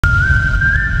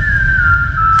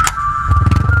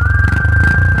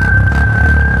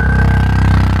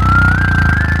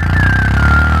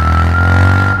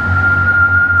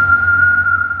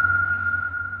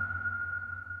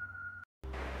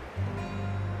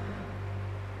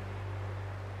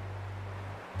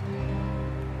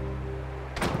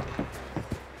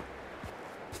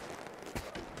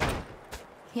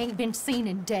He ain't been seen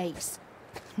in days.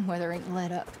 Weather ain't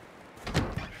let up.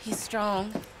 He's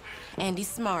strong, and he's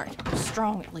smart.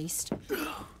 Strong, at least.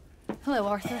 Hello,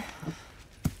 Arthur.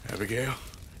 Abigail?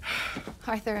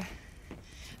 Arthur,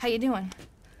 how you doing?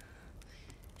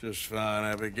 Just fine,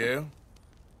 Abigail.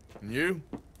 And you?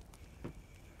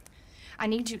 I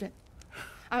need you to...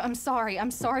 I'm sorry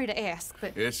to ask,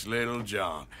 but... It's little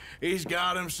John. He's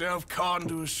got himself caught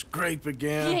into a scrape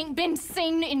again. He ain't been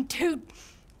seen in two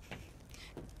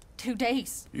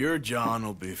days. Your John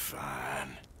will be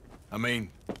fine. I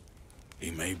mean, he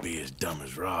may be as dumb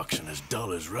as rocks and as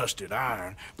dull as rusted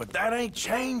iron, but that ain't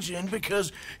changing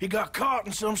because he got caught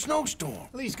in some snowstorm.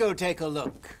 Please go take a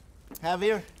look.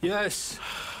 Javier? Yes.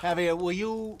 Javier, will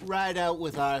you ride out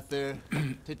with Arthur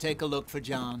to take a look for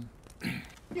John?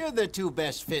 You're the two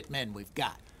best fit men we've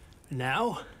got.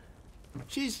 Now?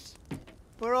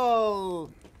 We're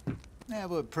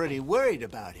pretty worried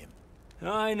about him.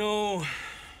 I know.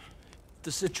 If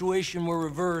the situation were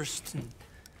reversed, and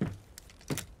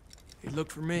he'd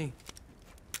look for me.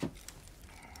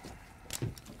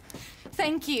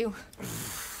 Thank you.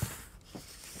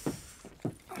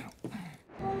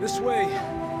 This way.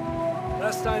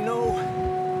 Last I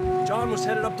know, John was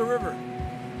headed up the river.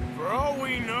 For all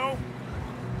we know,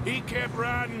 he kept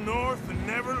riding north and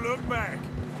never looked back.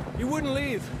 He wouldn't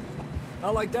leave.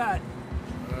 Not like that.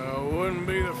 Wouldn't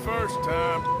be the first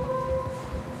time.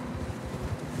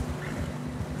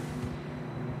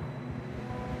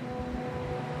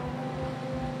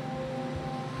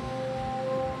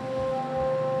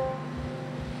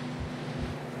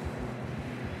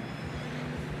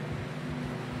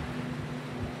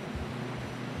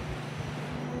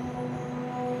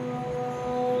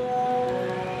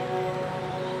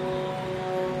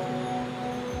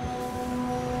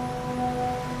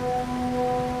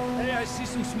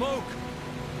 Some smoke.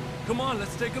 Come on,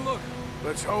 let's take a look.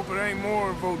 Let's hope it ain't more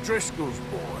of O'Driscoll's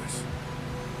boys.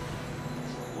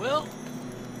 Well,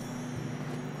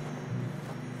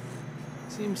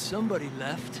 seems somebody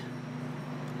left.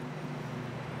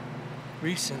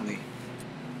 Recently.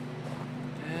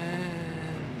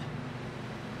 And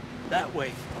that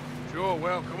way. Sure,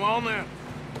 well, come on then.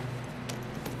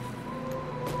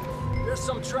 There's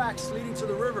some tracks leading to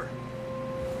the river.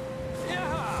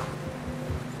 Yeah!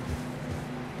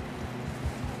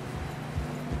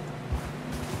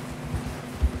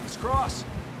 Cross.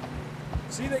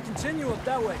 See, they continue up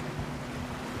that way.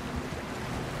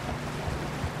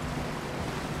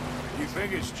 You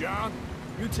think it's John?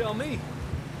 You tell me.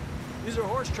 These are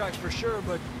horse tracks for sure,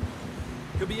 but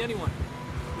could be anyone.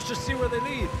 Let's just see where they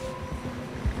lead.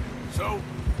 So,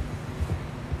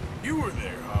 you were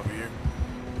there, Javier.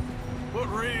 What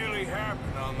really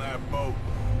happened on that boat?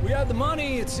 We had the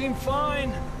money, it seemed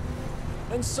fine.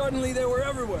 Then suddenly they were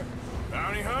everywhere.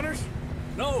 Bounty hunters?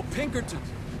 No, Pinkertons.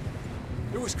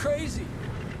 It was crazy.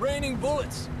 Raining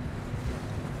bullets.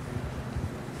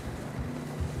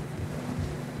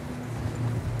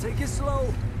 Take it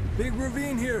slow. Big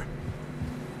ravine here.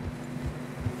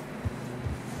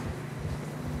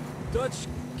 Dutch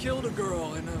killed a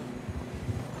girl in a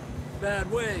bad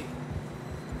way.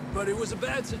 But it was a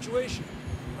bad situation.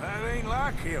 That ain't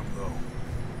like him, though.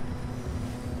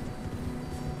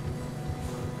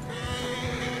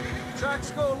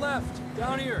 Tracks go left,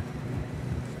 down here.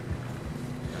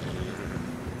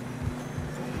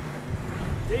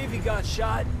 Davey got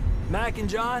shot. Mac and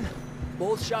John,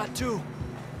 both shot too.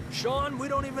 Sean, we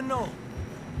don't even know.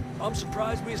 I'm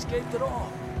surprised we escaped at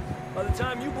all. By the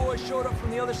time you boys showed up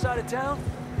from the other side of town,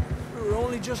 we were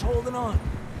only just holding on.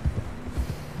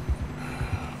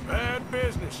 Bad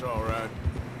business, all right.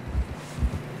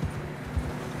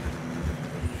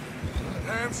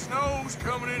 Damn snow's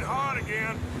coming in hot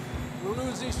again. We'll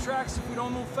lose these tracks if we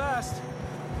don't move fast.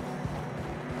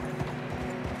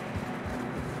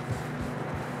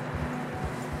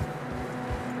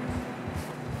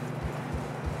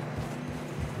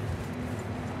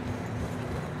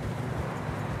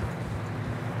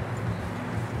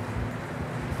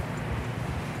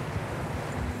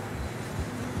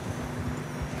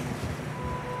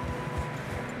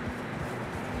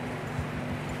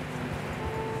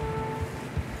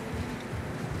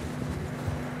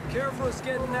 Careful, it's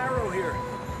getting narrow here.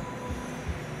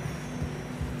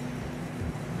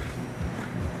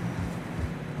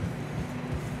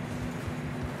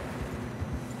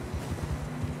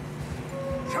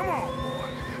 Come on, boy.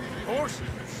 Horses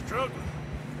are struggling.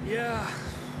 Yeah,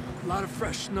 a lot of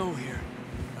fresh snow here.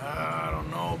 I don't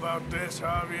know about this,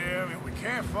 Javier. I mean, we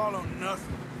can't follow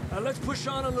nothing. Let's push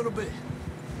on a little bit.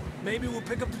 Maybe we'll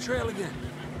pick up the trail again.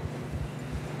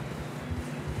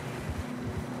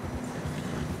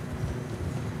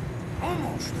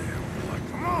 Almost there.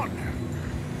 Like, come on now.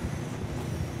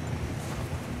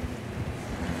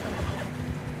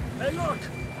 Hey, look!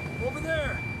 Over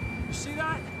there! You see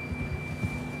that?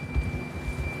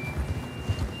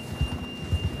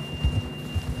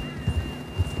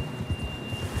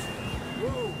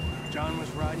 Whoa! John was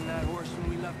riding that horse when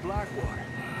we left Blackwater.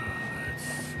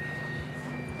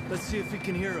 Let's see if he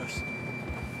can hear us.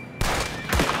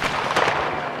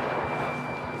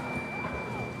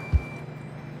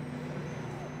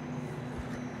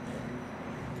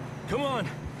 Come on!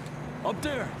 Up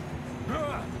there!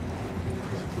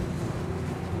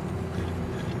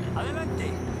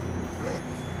 Adelante!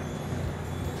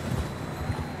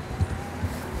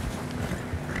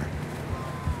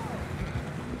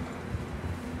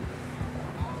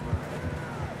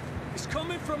 He's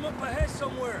coming from up ahead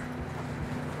somewhere.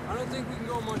 I don't think we can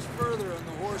go much further on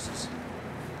the horses.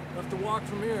 We'll have to walk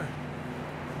from here.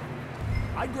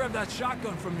 I'd grab that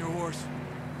shotgun from your horse.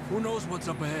 Who knows what's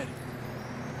up ahead?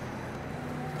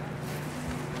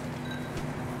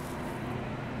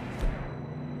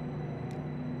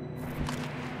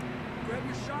 Grab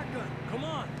your shotgun. Come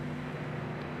on.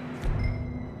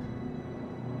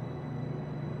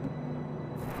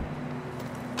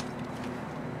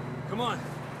 Come on.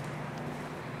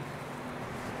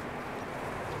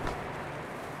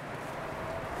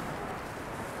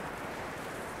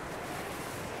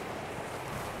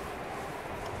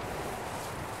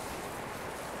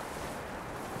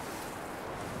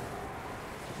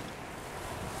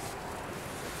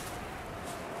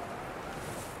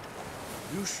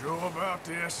 You sure about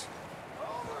this?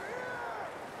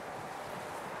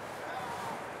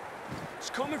 It's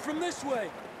coming from this way.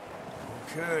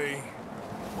 Okay.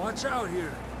 Watch out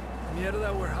here. Mierda,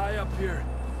 that we're high up here.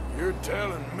 You're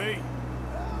telling me.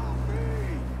 Help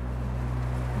me!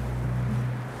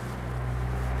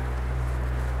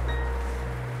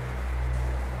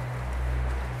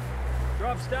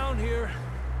 Drops down here.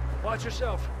 Watch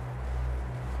yourself.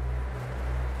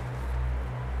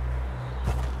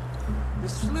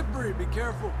 It's slippery, be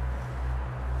careful.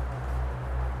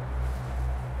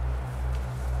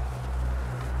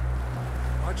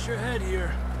 Watch your head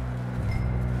here.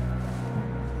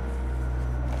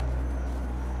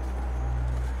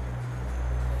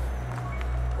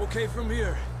 Okay from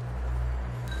here.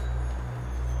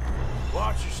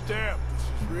 Watch your step. This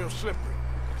is real slippery.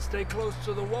 Stay close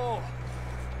to the wall.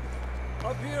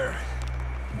 Up here.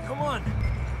 Come on.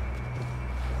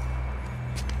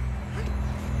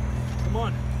 Come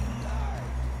on.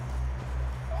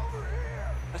 Over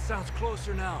here. That sounds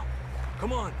closer now.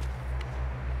 Come on.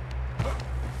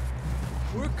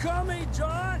 We're coming,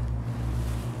 John!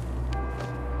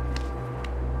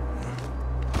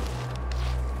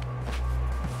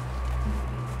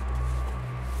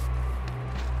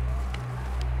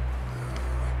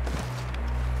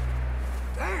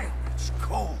 Damn, it's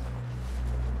cold.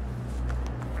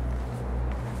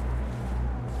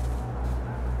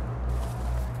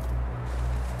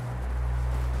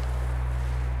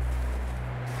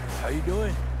 How you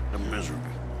doing? I'm miserable.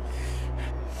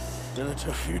 Been a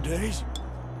tough few days.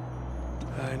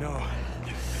 I know.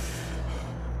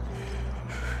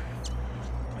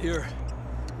 Here.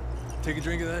 Take a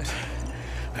drink of that.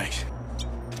 Thanks.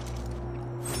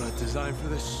 I'm not designed for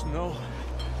this snow.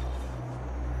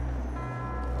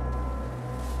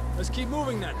 Let's keep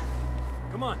moving then.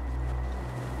 Come on.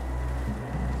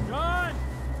 John!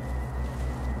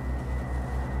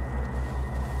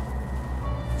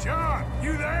 John,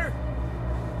 you there?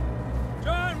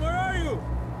 John, where are you?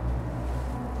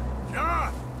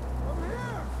 John! Over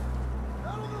here!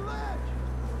 Out on the ledge!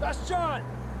 That's John!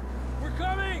 We're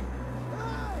coming!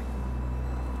 Hey!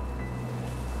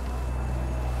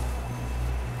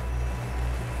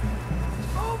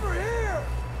 Over here!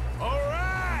 All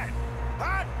right!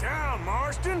 Hot down,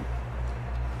 Marston!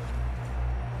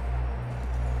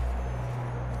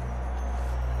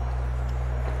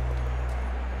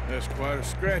 That's quite a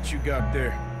scratch you got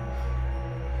there.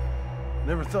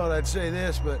 Never thought I'd say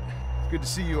this, but it's good to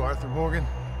see you, Arthur Morgan.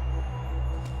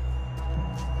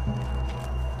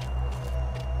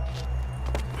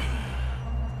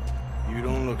 You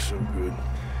don't look so good.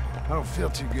 I don't feel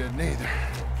too good, neither.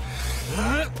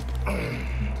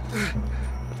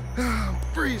 I'm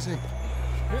freezing.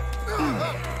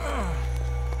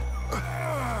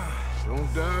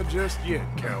 Don't die just yet,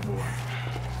 cowboy.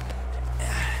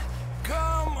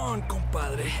 Come on,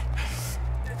 compadre.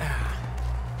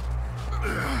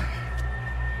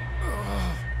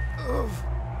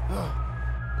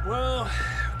 Well,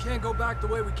 we can't go back the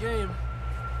way we came.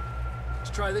 Let's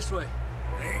try this way.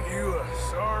 Ain't you a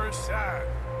sorry sight?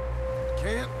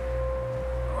 Can't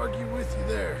argue with you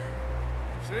there.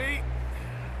 See?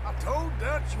 I told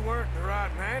Dutch you weren't the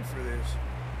right man for this.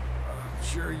 I'm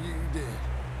sure you did.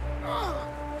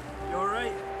 You all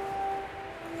right?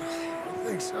 I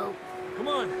think so. Come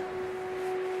on.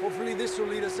 Hopefully this will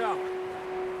lead us out.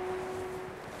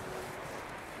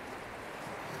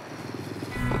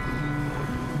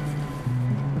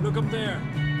 Look up there.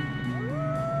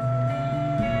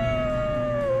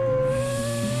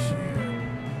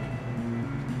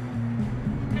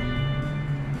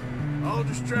 I'll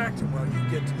distract him while you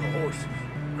get to the horses.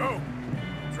 Go!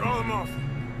 Draw them off.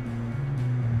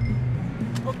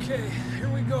 Okay, here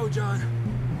we go, John.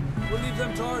 We'll leave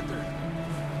them to Arthur.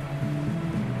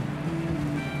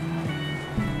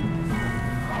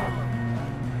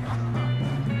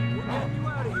 We're getting you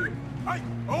out of here. Hey,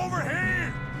 over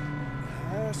here!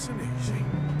 Nice and easy.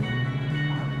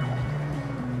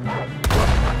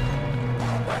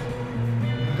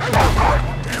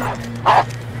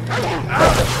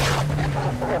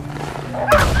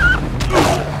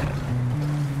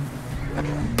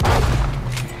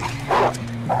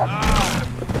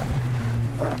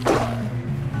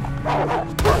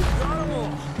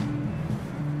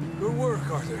 Good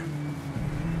work, Arthur.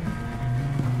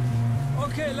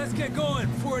 Okay, let's get going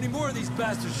before any more of these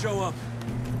bastards show up.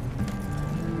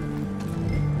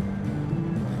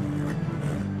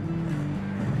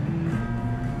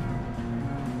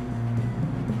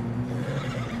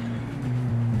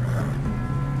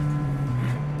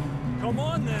 Come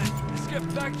on, then. Let's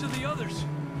get back to the others.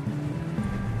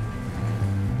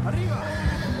 Arriba!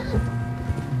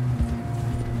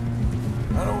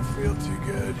 I don't feel too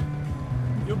good.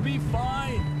 You'll be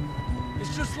fine.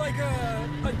 It's just like a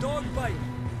dog bite.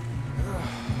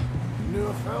 Knew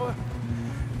a fella?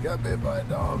 Got bit by a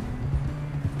dog.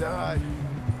 Died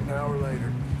an hour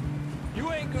later.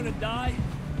 You ain't gonna die.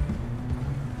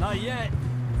 Not yet.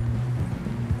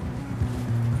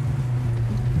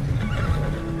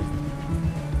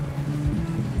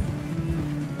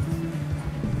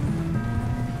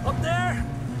 Up there?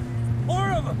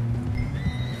 More of them!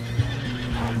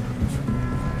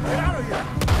 Get out of here!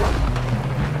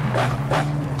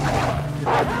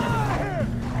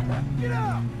 Get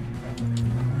out!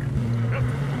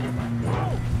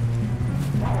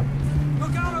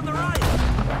 Look out on the right!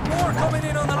 More coming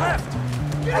in on the left!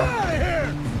 Get out of here!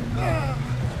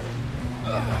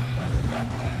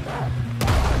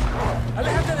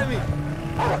 ¡Aléjate de mí!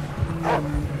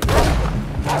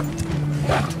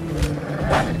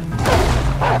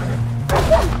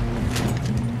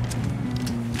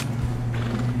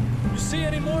 You see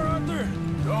any more, Arthur?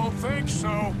 Don't think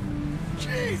so.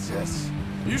 Jesus.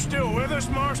 You still with us,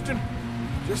 Marston?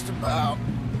 Just about.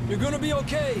 You're gonna be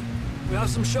okay. We have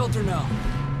some shelter now.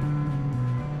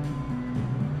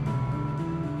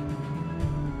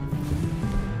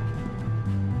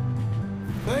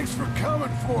 Thanks for coming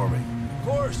for me. Of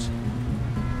course.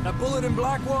 That bullet in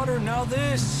Blackwater, now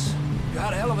this. You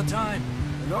had a hell of a time.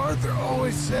 And Arthur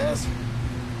always says,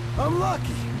 I'm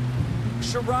lucky. You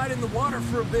should ride in the water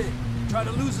for a bit. Try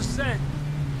to lose a scent.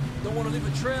 Don't want to leave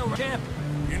a trail or camp.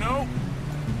 You know,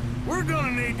 we're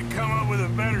gonna need to come up with a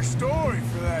better story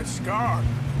for that scar.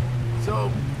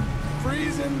 So,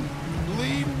 freezing,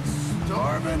 bleeding,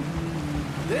 starving,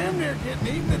 damn near getting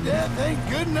eaten to death ain't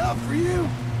good enough for you?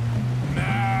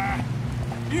 Nah,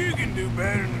 you can do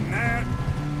better than that.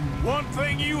 One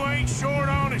thing you ain't short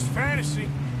on is fantasy.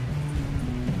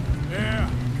 Yeah,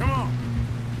 come on.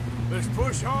 Let's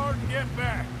push hard and get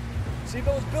back. See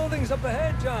those buildings up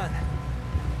ahead, John?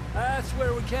 That's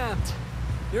where we camped.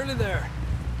 Nearly there.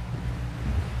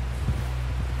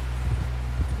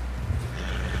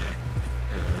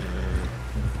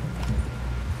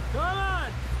 Come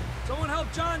on! Someone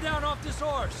help John down off this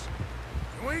horse.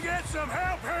 Can we get some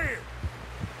help here?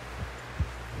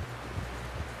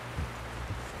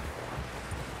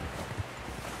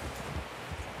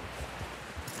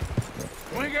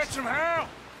 Can we get some help?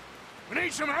 We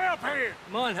need some help here.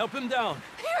 Come on, help him down.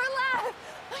 You're alive!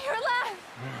 You're alive!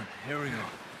 Come on, here we go.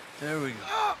 There we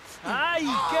go. Ay,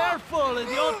 careful,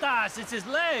 idiotas! It's his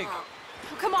leg. Oh,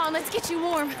 come on, let's get you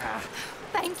warm.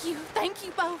 Thank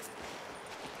you both.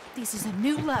 This is a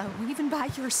new low, even by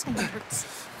your standards.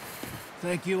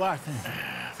 Thank you, Arthur.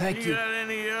 Thank you. You got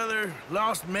any other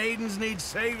lost maidens need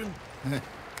saving?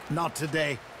 Not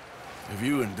today. Have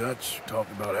you and Dutch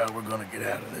talked about how we're gonna get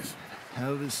out of this? I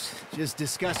was just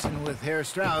discussing with Herr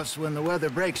Strauss when the weather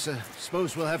breaks.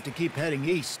 Suppose we'll have to keep heading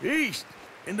east. East?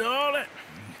 Into all that...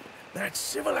 That's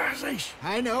civilization.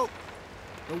 I know.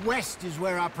 The west is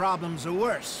where our problems are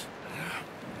worse.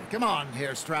 Come on,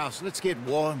 Herr Strauss, let's get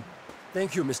warm.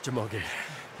 Thank you, Mr. Morgan.